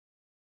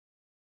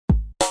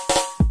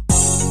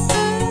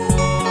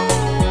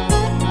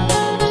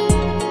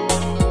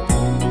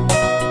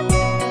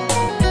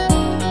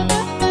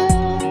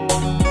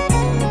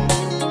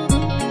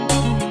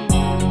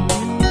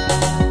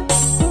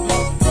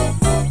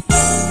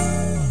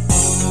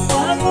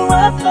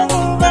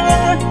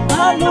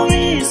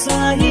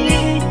sahi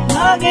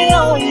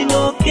MEKEO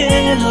ilo ke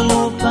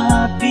lo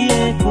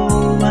papie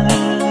koa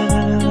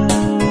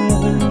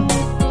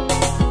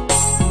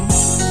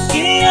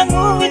Kia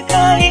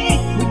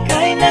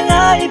Ukai na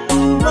ngai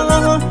puo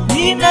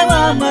Nina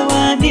wa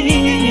mawani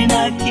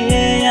na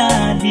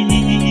keani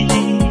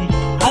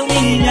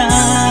Aunia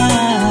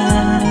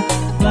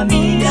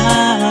Mamia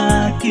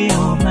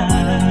keoma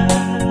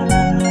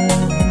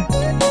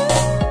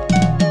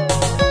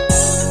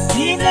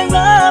Nina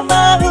wa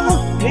mau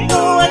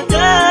Ego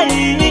atai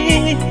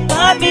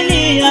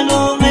Familia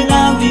lo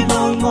ngawi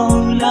mo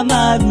la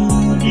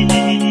maruni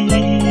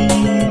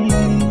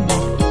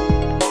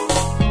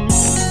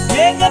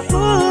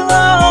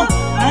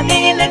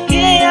Anila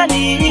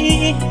keani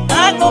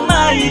Ako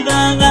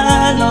maidanga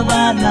lo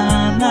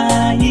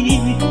manamai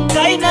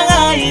Kay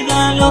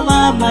nangaida lo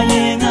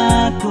mamayenga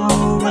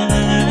koa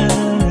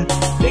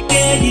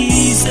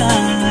Pekeisan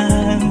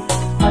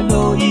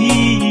Ano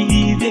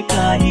ide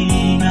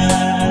kaina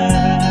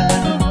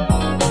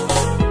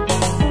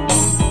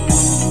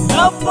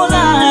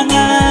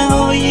Nopolanga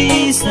o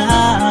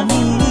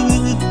isanu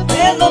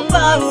Pero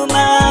pau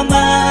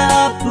mama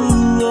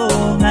puo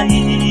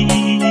ngai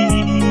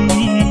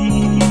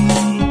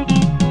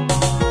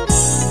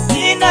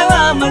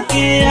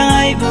MEKEO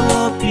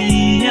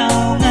Aipiana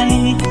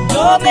ngai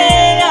Dome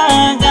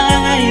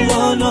agai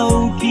olo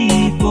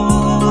kipo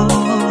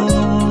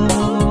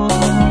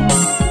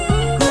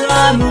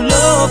Kuramu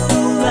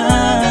lopua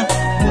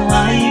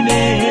Noai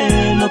me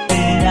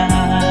lopea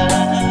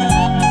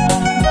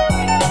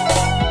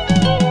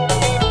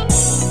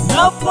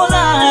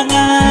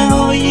Nopolanga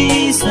o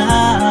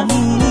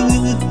isanu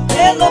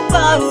Elo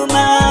pau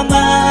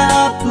mama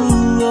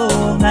puo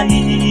ngai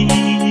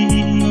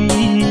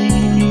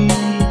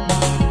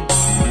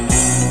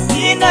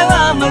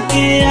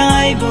MEKEO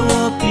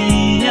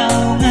Aipiana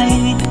ngai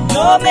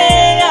Dome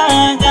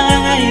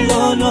agai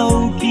olo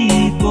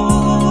kipo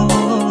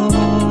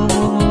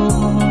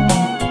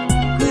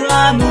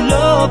Kuramu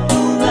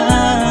lopua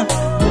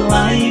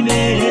Noai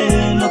me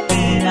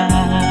lopea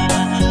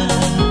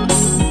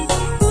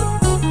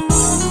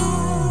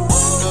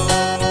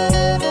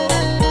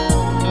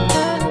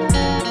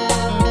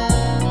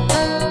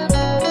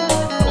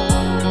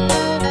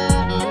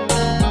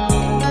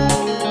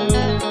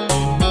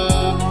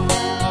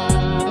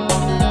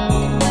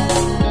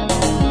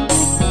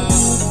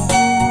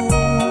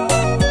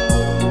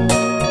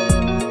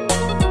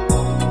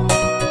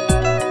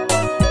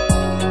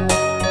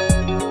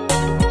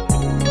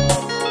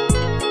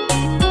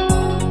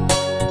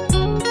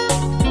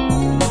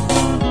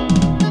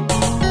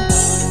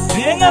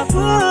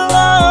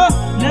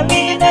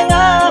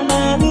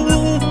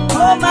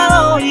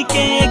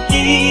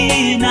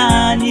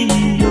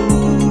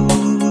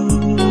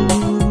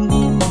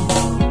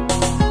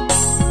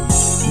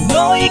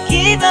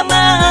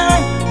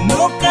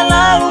No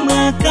kalau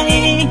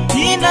makai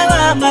Nina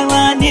wa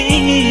mawani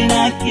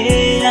na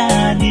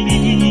keani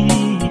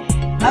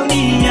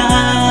Aunia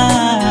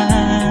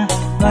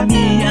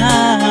Mamia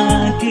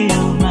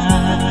keoma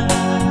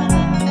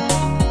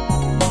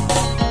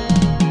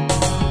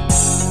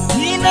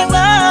Nina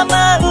wa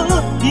mau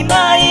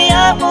Imai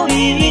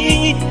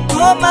amui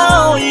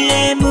Komao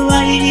ye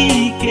muai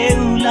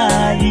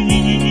keulai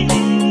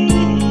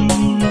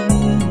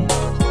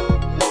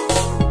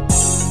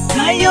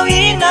Kayo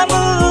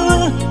inamu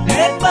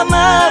Epa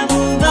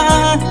mabuga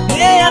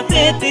Ea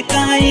pete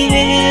kai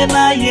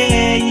ema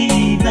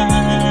yeida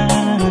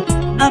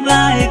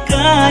Abae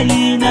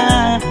kaina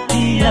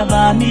Ia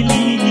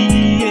famili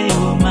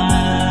eoma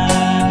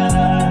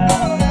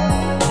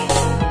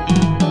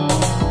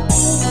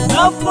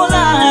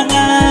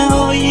Nopolanga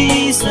o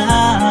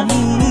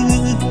isanu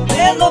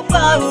Elo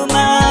pau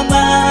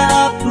mama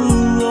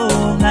puo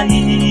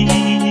ngai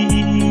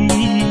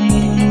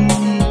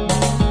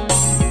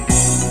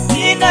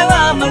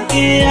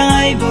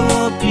MEKEO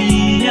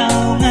Aipiana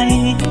ngai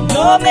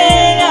Dome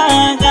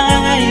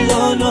agai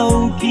olo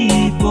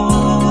kipo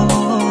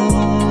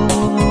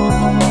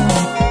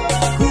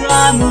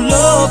Kuramu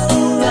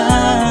lopua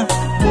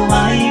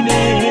Noai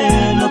me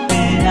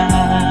lopea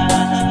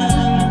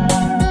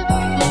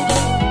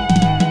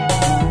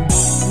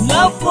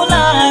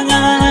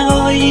Nopolanga o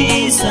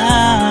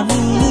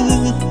isamu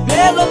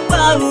Elo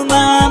pau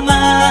mama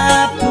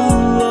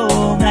puo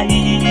ngai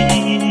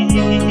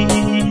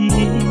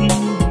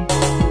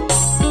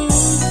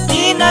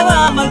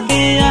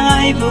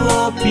MEKEO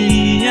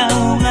Aipiana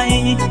ngai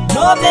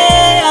Dome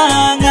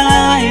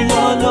agai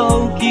olo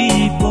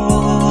kipo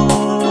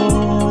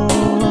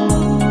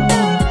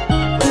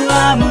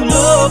Kuramu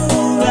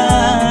lopua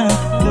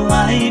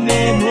Noai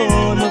me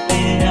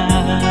lopea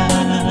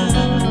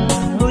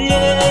Oh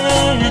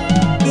yeah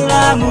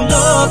Kuramu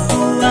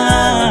lopua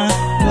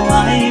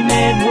Noai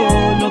me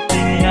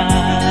lopea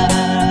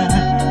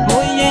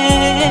Oh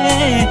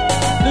yeah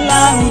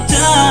Lau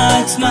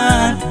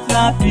taxman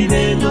La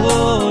pirelo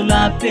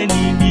la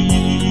penini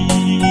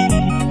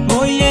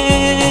Oh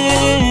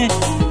yeah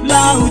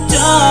Lau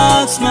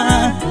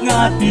taxman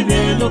La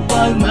pirelo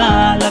pag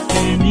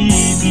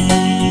malapenini